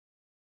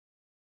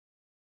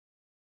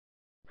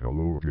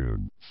Hello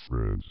again,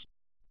 friends.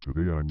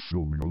 Today I'm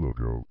filming a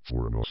logo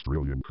for an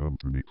Australian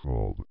company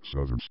called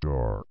Southern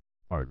Star.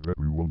 I bet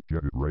we won't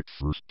get it right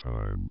first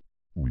time.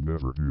 We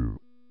never do.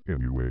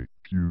 Anyway,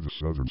 cue the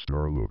Southern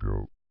Star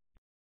logo.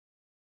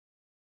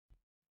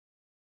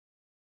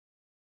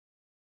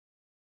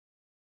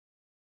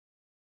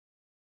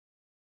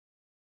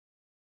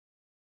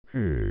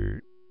 Hey,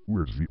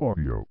 where's the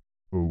audio?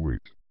 Oh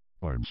wait,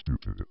 I'm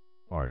stupid.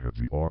 I had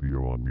the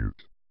audio on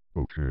mute.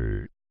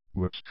 Okay,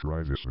 let's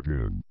try this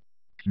again.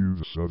 Cue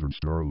the Southern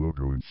Star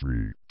logo in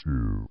 3,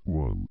 2,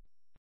 1.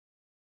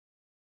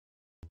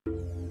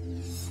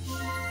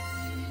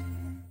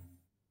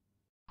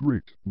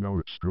 Great, now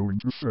it's going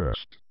too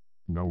fast.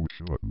 Now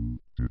which button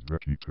did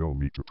Becky tell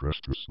me to press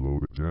to slow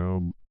it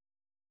down?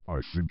 I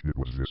think it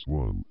was this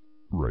one.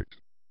 Right.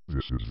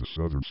 This is the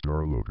Southern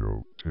Star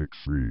logo. Take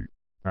 3.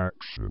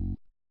 Action.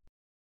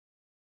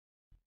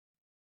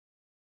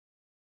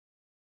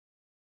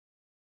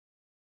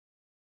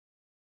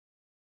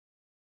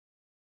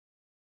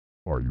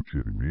 Are you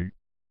kidding me?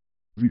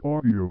 The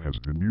audio has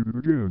been muted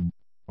again.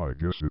 I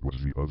guess it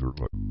was the other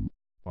button.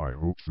 I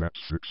hope that's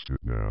fixed it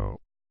now.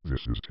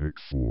 This is take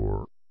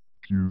 4.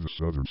 Cue the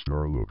Southern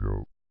Star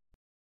logo.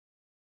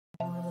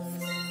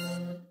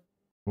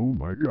 Oh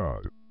my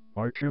god.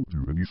 I can't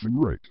do anything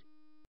right.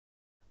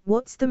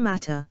 What's the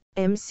matter,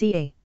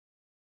 MCA?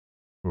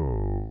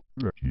 Oh,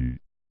 Becky.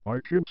 I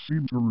can't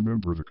seem to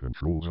remember the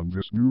controls on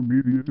this new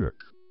media deck.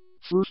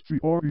 First the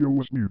audio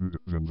was muted,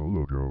 then the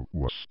logo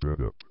was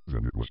sped up,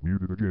 then it was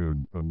muted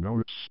again, and now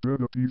it's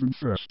sped up even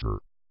faster.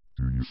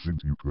 Do you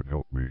think you could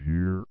help me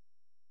here?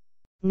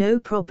 No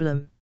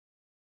problem.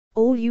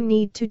 All you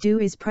need to do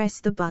is press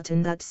the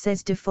button that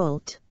says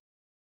default.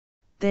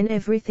 Then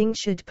everything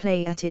should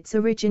play at its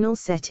original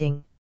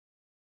setting.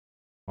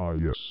 Ah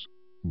yes.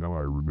 Now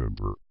I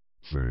remember.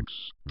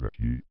 Thanks,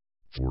 Becky.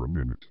 For a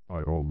minute,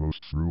 I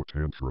almost threw a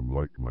tantrum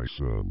like my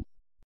son.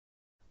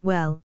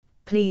 Well,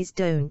 please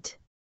don't.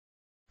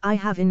 I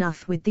have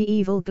enough with the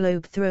evil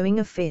globe throwing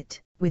a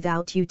fit,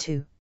 without you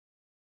two.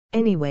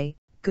 Anyway,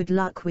 good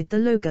luck with the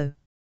logo.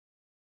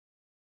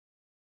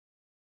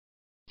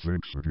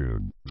 Thanks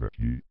again,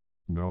 Becky.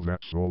 Now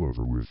that's all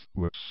over with,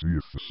 let's see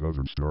if the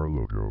Southern Star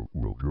logo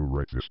will go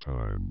right this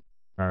time.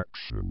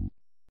 Action.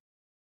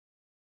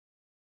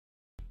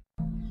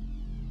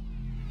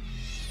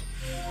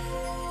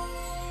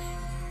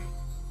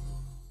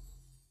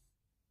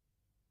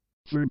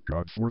 Thank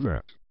God for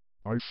that.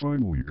 I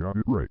finally got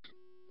it right.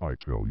 I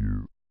tell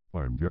you,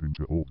 I'm getting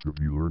too old to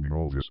be learning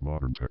all this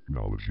modern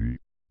technology.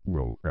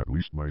 Well, at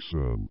least my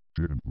son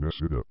didn't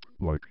mess it up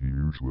like he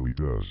usually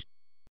does.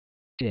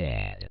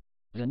 Dad,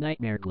 the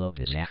nightmare globe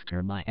is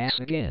after my ass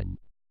again.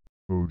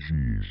 Oh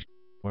geez,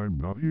 I'm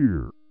not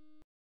here.